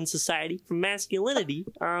order in society from masculinity.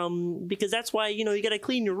 Because that's why you got to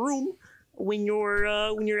clean your room when you're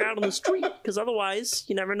out on the street, because otherwise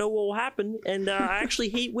you never know what will happen. And I actually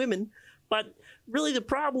hate women, but really the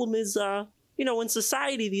problem is in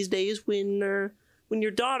society these days when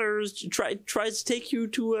your daughter tries to take you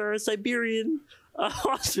to a Siberian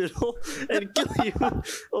hospital and kill you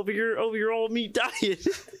over your all meat diet.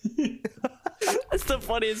 That's the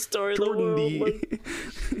funniest story in the Jordan world.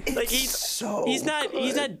 D. Like So he's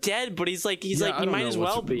not dead, but he's like he might as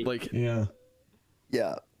well be. Like, Yeah.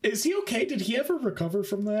 yeah. Is he okay? Did he ever recover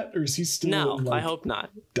from that, or is he still No, like, I hope not.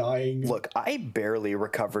 dying? Look, I barely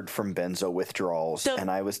recovered from benzo withdrawals, The- and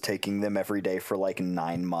I was taking them every day for like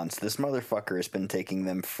 9 months. This motherfucker has been taking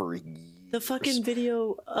them for years. The fucking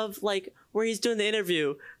video of like where he's doing the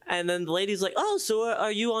interview, and then the lady's like, "Oh, so are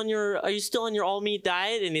you still on your all meat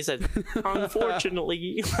diet?" And he said,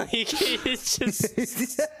 "Unfortunately," like it's just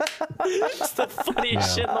it's the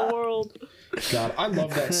funniest shit in the world. God, I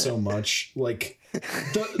love that so much. Like,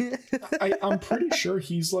 I'm pretty sure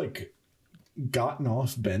he's like gotten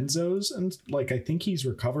off benzos, and like I think he's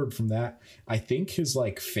recovered from that. I think his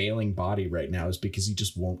like failing body right now is because he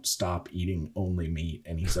just won't stop eating only meat,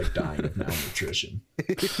 and he's like dying of malnutrition.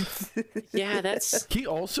 Yeah, that's he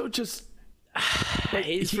also just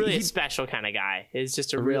he's really a special kind of guy. He's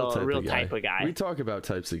just a real type of guy. We talk about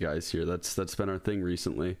types of guys here. That's been our thing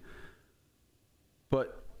recently.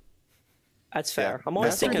 But That's fair. Yeah, I'm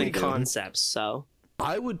always that's thinking what we in do. concepts, so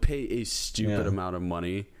I would pay a stupid Yeah. amount of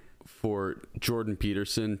money for Jordan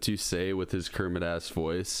Peterson to say with his Kermit ass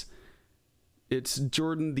voice, "It's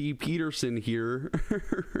Jordan D. Peterson here."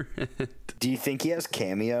 Do you think he has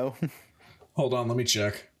cameo? Hold on, let me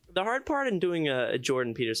check. the hard part in doing a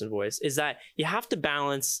Jordan Peterson voice is that you have to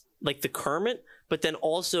balance like the Kermit, but then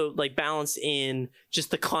also like balance in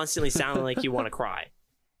just the constantly sounding like you want to cry.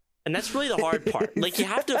 And that's really the hard part. Like you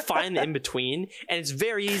have to find the in between, and it's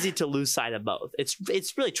very easy to lose sight of both. It's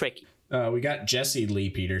really tricky. We got Jesse Lee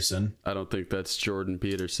Peterson. I don't think that's Jordan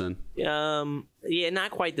Peterson. Yeah,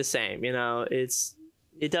 not quite the same.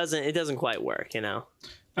 It doesn't quite work.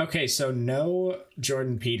 Okay, so no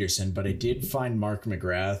Jordan Peterson, but I did find Mark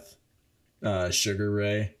McGrath, Sugar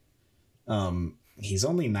Ray. He's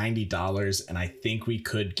only $90, and I think we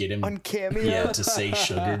could get him On Cameo? to say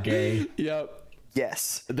Sugar Gay. Yep.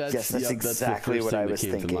 Yes. That's That's exactly the what first I thing was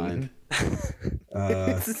that came to thinking. mind.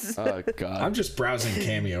 Oh god. I'm just browsing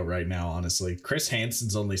Cameo right now, honestly. Chris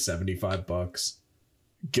Hansen's only $75.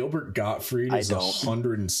 Gilbert Gottfried is I don't.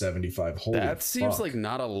 $175. Holy That seems fuck. like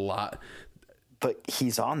not a lot But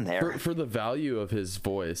he's on there. for the value of his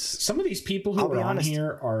voice. Some of these people who I'll be are on honest.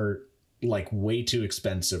 here are like way too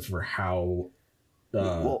expensive for how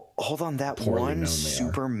Well, hold on. That poorly known one they are.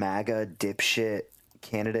 super MAGA dipshit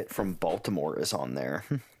candidate from Baltimore is on there.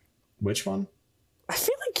 which one? I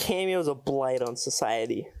feel like Cameo is a blight on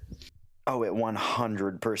society. Oh, it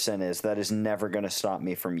 100% is. That is never going to stop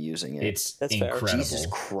me from using it. It's That's fair. incredible. Jesus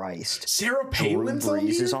Christ. Sarah Drew Palin's on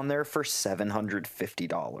Brees here? is on there for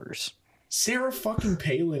 $750. Sarah fucking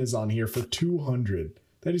Palin is on here for $200.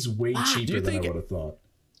 That is way cheaper you than I think- would have thought.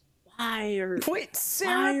 Wait,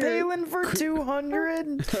 Sarah Palin for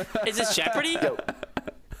 200? Is this Jeopardy?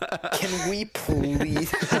 Can we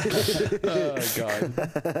please? Oh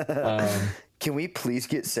god. Can we please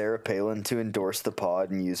get Sarah Palin to endorse the pod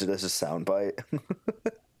and use it as a soundbite?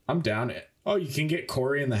 I'm down it. Oh, you can get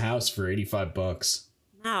Corey in the house for $85.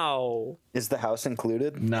 No. Is the house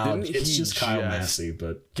included? No, Didn't it's he just Kyle just- Massey,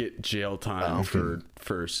 but Get jail time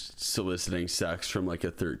for soliciting sex from like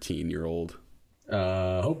a 13-year-old.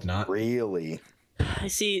 hope not. Really? I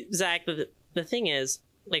see, Zach. The thing is,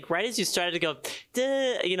 like, right as you started to go,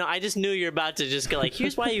 duh, you know, I just knew you were about to just go like,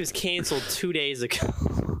 here's why he was canceled 2 days ago.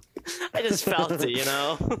 I just felt it, you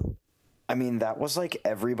know. I mean, that was like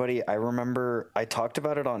everybody. I remember I talked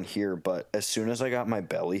about it on here, but as soon as I got my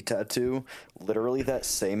belly tattoo, literally that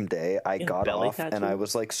same day, I got belly off and tattoo? I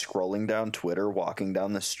was like scrolling down Twitter, walking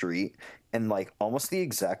down the street, and like almost the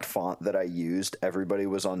exact font that I used, everybody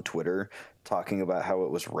was on Twitter talking about how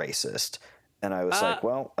it was racist. And I was like,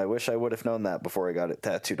 well, I wish I would have known that before I got it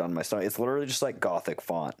tattooed on my stomach. It's literally just like Gothic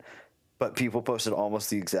font. But people posted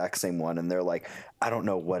almost the exact same one, and they're like, "I don't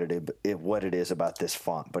know what it is about this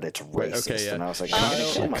font, but it's racist." Okay, yeah. And I was like, "I'm gonna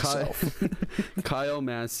kill Kyle, myself." Kyle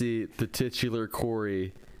Massey, the titular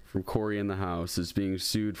Corey from Corey in the House, is being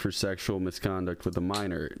sued for sexual misconduct with a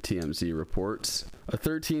minor, TMZ reports. A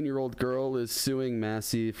 13-year-old girl is suing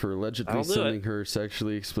Massey for allegedly I'll do sending it. her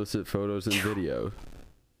sexually explicit photos and video.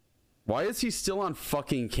 Why is he still on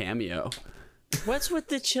fucking Cameo? What's with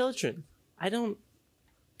the children? I don't.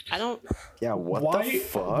 Yeah, what Why? the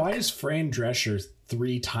fuck? Why is Fran Drescher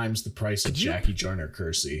 3 times the price of Jackie Joyner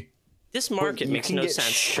Kersey? This market you makes can no get sense.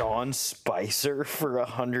 Sean Spicer for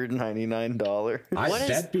 $199. What is-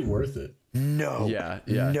 That'd be worth it. No. Yeah.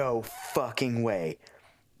 No fucking way.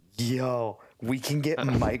 Yo, we can get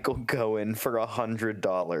Michael Cohen for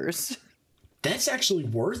 $100. That's actually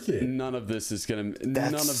worth it. None of this is gonna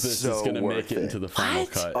so make worth it it. into the final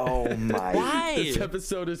What? cut. Oh my. Why? This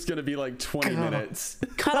episode is gonna be like 20 minutes.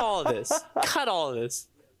 Cut all of this. Cut all of this.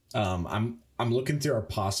 I'm looking through our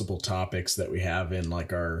possible topics that we have in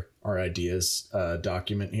like our ideas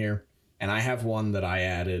document here, and I have one that I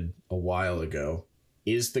added a while ago.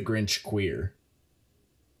 Is the Grinch queer?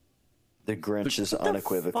 The Grinch is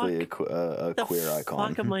unequivocally a The queer icon.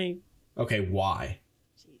 fuck am I? Okay, why?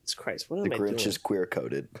 Jesus Christ! What am The I Grinch doing? is queer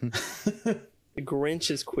coded. The Grinch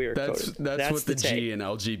is queer That's coded. what the take. G in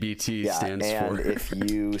LGBT Yeah, stands and for. if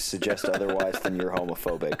you suggest otherwise, then you're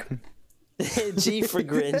homophobic. G for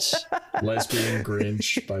Grinch. Lesbian,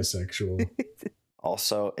 Grinch, bisexual.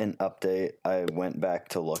 Also, an update. I went back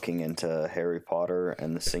to looking into Harry Potter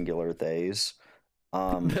and the singular theys.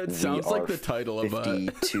 That we sounds like are the title of a.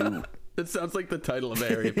 52. That sounds like the title of a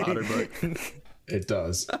Harry Potter book. It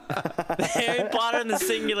does. Harry Potter and the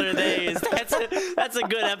Singular Days. That's a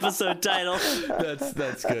good episode title.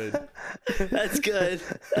 That's good. That's good.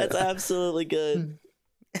 That's absolutely good.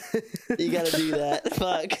 You gotta do that.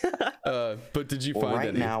 Fuck. But did you Well, find right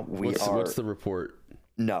any? now we What's are- the report?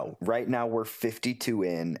 No, right now we're 52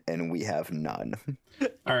 in and we have none.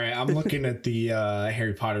 All right, I'm looking at the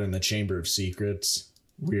Harry Potter and the Chamber of Secrets.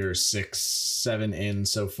 We're 6-7 in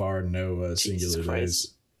so far. No Jesus singular Christ.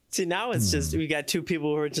 days. See, now it's just we got two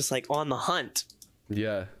people who are just like on the hunt.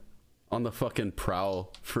 Yeah, on the fucking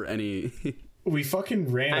prowl for any. We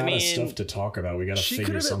fucking ran out mean, of stuff to talk about. We got to She could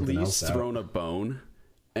figure have at something least else thrown out. a bone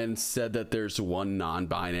and said that there's one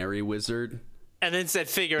non-binary wizard. And then said,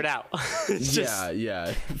 figure it out. It's just,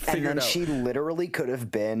 Yeah. And Figure then it out. she literally could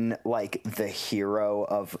have been like the hero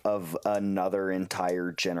of another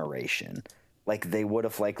entire generation. Like they would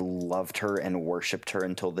have like loved her and worshipped her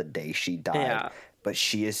until the day she died. Yeah. But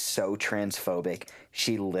she is so transphobic.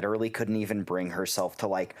 She literally couldn't even bring herself to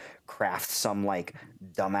like craft some like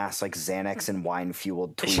dumbass like Xanax and wine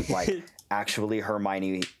fueled tweet like actually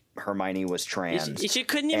Hermione was trans. she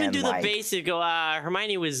couldn't even And, do the like- basic. Go,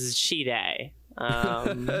 Hermione was she-day.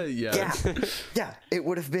 Yeah. Yeah, it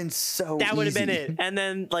would have been so That would have been easy. it. And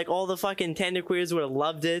then like all the fucking tenderqueers would have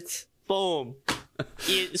loved it. Boom.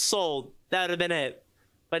 Sold. That would have been it.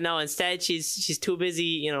 But no, instead she's too busy,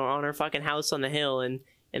 you know, on her fucking house on the hill in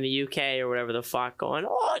the UK or whatever the fuck, going,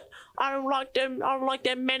 oh, I don't like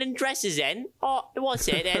them men in dresses then. Oh, what's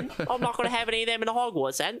it then? I'm not gonna have any of them in the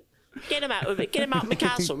Hogwarts then. Get him out of it. Get him out of the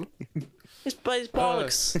castle. It's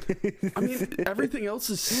bollocks. I mean, everything else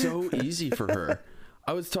is so easy for her.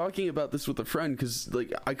 I was talking about this with a friend because,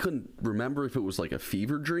 like, I couldn't remember if it was like a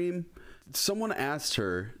fever dream. Someone asked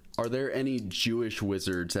her, "Are there any Jewish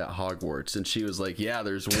wizards at Hogwarts?" And she was like, "Yeah,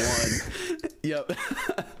 there's one." Yep.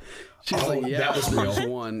 She's Oh, like, "Yeah, that was there's real.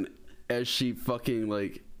 one." As she fucking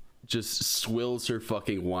like just swills her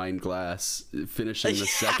fucking wine glass, finishing the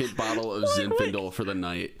second bottle of Zinfandel for the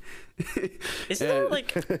night. Isn't that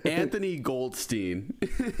like Anthony Goldstein,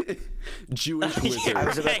 Jewish wizard? I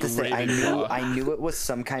was about to say, I Ravenclaw. knew it was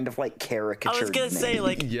some kind of like caricature. I was gonna say,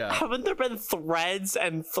 like, Yeah. haven't there been threads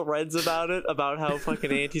and threads about it, about how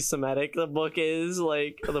fucking anti-Semitic the book is,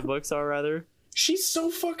 like, or the books are rather? She's so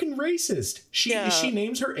fucking racist. She Yeah. she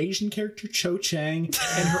names her Asian character Cho Chang,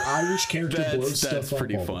 and her Irish character blows That's stuff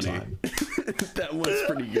pretty up all funny. the time. That was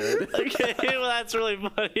pretty good. Okay, well that's really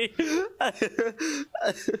funny.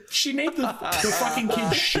 She named the fucking kid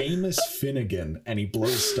Seamus Finnegan, and he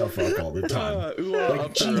blows stuff up all the time.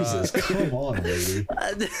 Like, Jesus, come on, lady.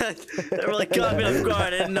 They were like, caught me off guard. I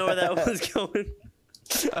didn't know where that was going.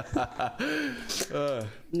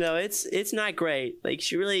 No, it's not great. Like,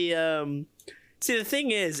 she really see, the thing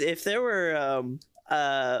is, if there were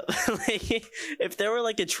like, if there were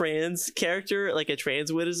like a trans character, like a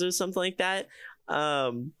trans widows or something like that,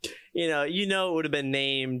 it would have been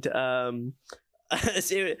named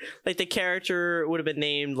like the character would have been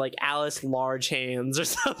named like Alice Large Hands or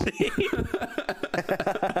something.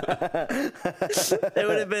 It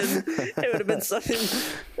would have been something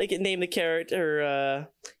like it named the character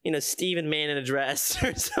Stephen Man in a Dress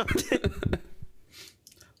or something.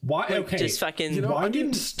 Why? Like, Okay, just fucking You know, Why I mean,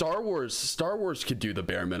 didn't- Star Wars could do the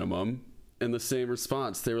bare minimum. In the same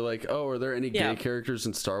response, they were like, "Oh, are there any Yeah. gay characters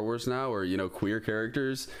in Star Wars now, or queer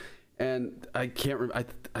characters?" And I can't remember.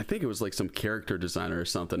 I think it was like some character designer or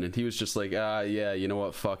something, and he was just like, yeah, you know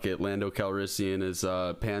what? Fuck it. Lando Calrissian is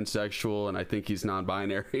pansexual, and I think he's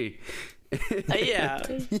non-binary. yeah.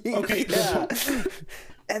 Okay, Yeah.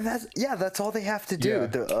 And that's all they have to do.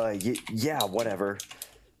 Yeah. Whatever.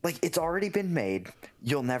 Like, it's already been made.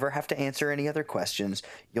 You'll never have to answer any other questions.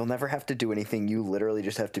 You'll never have to do anything. You literally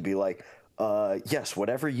just have to be like, yes,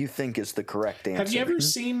 whatever you think is the correct answer. have you ever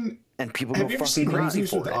seen? And people go Have you ever fucking seen crazy interviews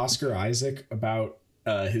for with it. Oscar Isaac about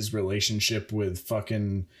his relationship with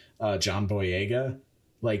fucking John Boyega?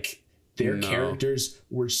 Like, their No. characters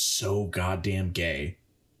were so goddamn gay.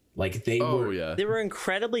 Like, they Oh were. yeah. They were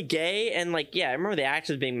incredibly gay, and like, yeah, I remember the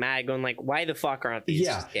actors being mad, going like, "Why the fuck aren't these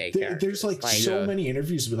Yeah, just gay there's characters?" like so Yeah. many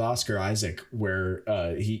interviews with Oscar Isaac where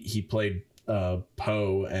he played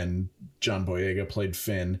Poe and John Boyega played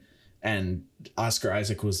Finn, and Oscar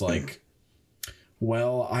Isaac was like,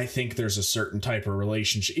 well, I think there's a certain type of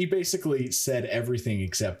relationship. He basically said everything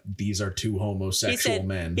except these are two homosexual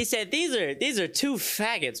men. He said these are two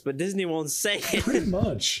faggots, but Disney won't say it. Pretty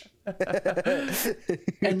much.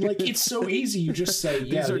 And like, it's so easy. You just say,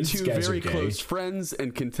 yeah, These are these two guys very are gay. close friends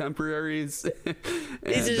and contemporaries. And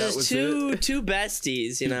These are that just was two it. two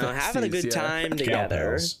besties, having a besties, good yeah. time Gal together.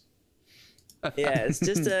 pals. Yeah, it's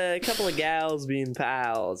just a couple of gals being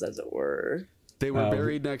pals, as it were. They were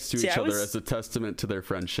buried next to See, each I other was- as a testament to their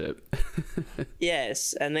friendship.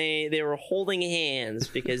 Yes, and they were holding hands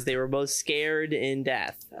because they were both scared in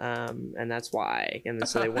death, and that's why. And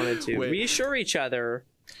so they wanted to Wait. reassure each other,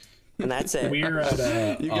 and that's it. We're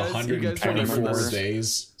at You guys remember 124 this?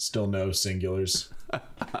 days. Still no singulars.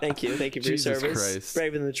 Thank you for your Jesus service, Christ.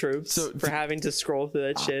 braving the troops, So, for having to scroll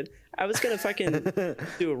through that shit. I was gonna fucking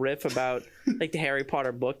do a riff about like the Harry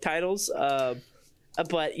Potter book titles,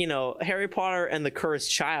 but Harry Potter and the Cursed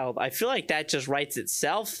Child. I feel like that just writes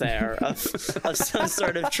itself there of some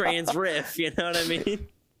sort of trans riff. You know what I mean?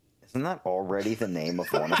 Isn't that already the name of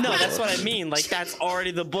one of No, the that's what books? I mean. Like, that's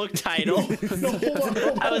already the book title. No, hold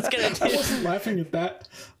on. I was gonna I do. wasn't laughing at that.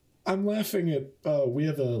 I'm laughing at we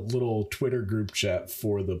have a little Twitter group chat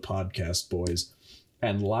for the podcast boys,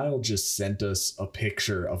 and Lyle just sent us a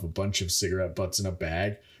picture of a bunch of cigarette butts in a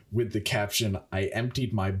bag with the caption, "I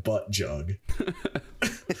emptied my butt jug."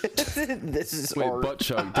 This is Wait, art. Butt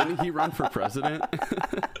Chug, didn't he run for president?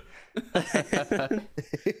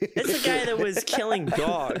 It's the guy that was killing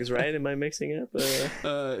dogs, right? Am I mixing up?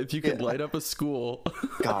 If you could light up a school.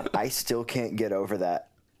 God, I still can't get over that.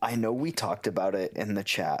 I know we talked about it in the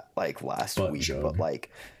chat like last Butt week, jug. but like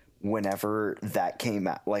whenever that came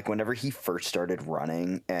out, like whenever he first started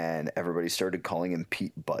running and everybody started calling him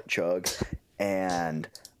Pete Buttchug, and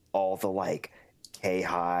all the like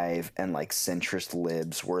K-Hive and like centrist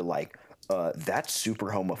libs were like, that's super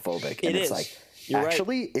homophobic. It And it's is. like, You're right.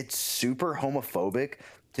 actually, it's super homophobic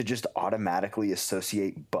to just automatically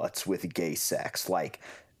associate butts with gay sex. Like,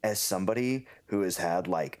 as somebody who has had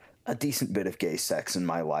like a decent bit of gay sex in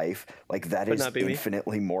my life, like that But is not be me.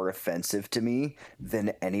 infinitely more offensive to me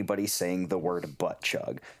than anybody saying the word butt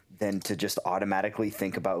chug, than to just automatically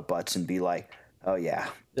think about butts and be like, Oh yeah.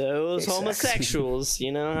 Those Gay sex. homosexuals,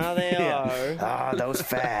 you know how they are. Ah, those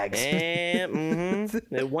fags. And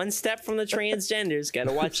they're one step from the transgenders.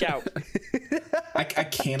 Gotta watch out. I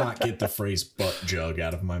cannot get the phrase butt jug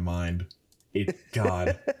out of my mind.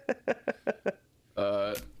 God.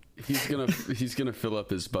 He's gonna fill up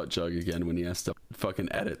his butt jug again when he has to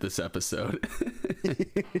fucking edit this episode.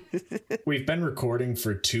 We've been recording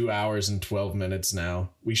for 2 hours and 12 minutes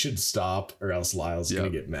now. We should stop, or else Lyle's gonna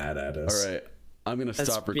get mad at us. All right, I'm gonna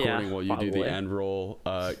stop recording while you do probably. the end roll.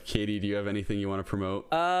 Katie, do you have anything you want to promote?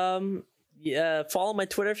 Yeah, follow my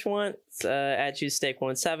Twitter if you want. It's, at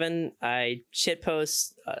JuiceSteak17. I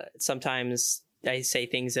shitpost. Sometimes I say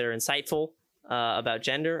things that are insightful about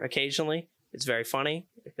gender. Occasionally, it's very funny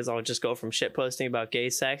because I'll just go from shitposting about gay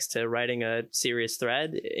sex to writing a serious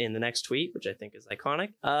thread in the next tweet, which I think is iconic.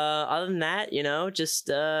 Other than that, you know, just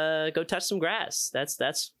go touch some grass. That's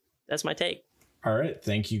my take. All right.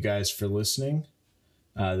 Thank you guys for listening.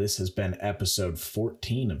 This has been episode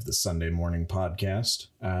 14 of the Sunday Morning Podcast.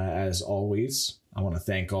 As always, I want to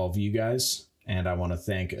thank all of you guys, and I want to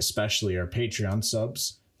thank especially our Patreon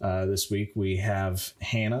subs. This week we have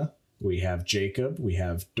Hannah, we have Jacob, we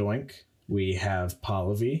have Doink, we have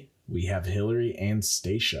Pallavi, we have Hillary, and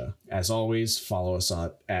Stacia. As always, follow us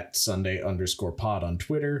at Sunday_pod on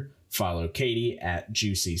Twitter. Follow Katie at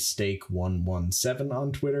JuicySteak117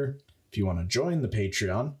 on Twitter. If you want to join the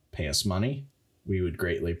Patreon, pay us money. We would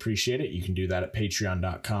greatly appreciate it. You can do that at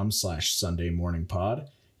patreon.com/SundayMorningPod.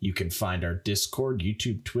 You can find our Discord,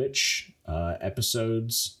 YouTube, Twitch,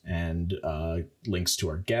 episodes, and links to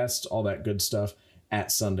our guests, all that good stuff at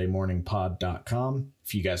SundayMorningPod.com.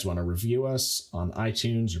 If you guys want to review us on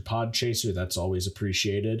iTunes or Podchaser, that's always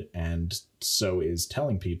appreciated. And so is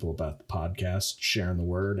telling people about the podcast, sharing the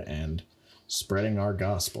word, and spreading our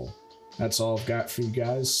gospel. That's all I've got for you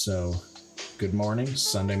guys. So good morning,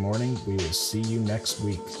 Sunday morning. We will see you next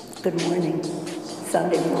week. Good morning,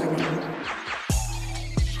 Sunday morning.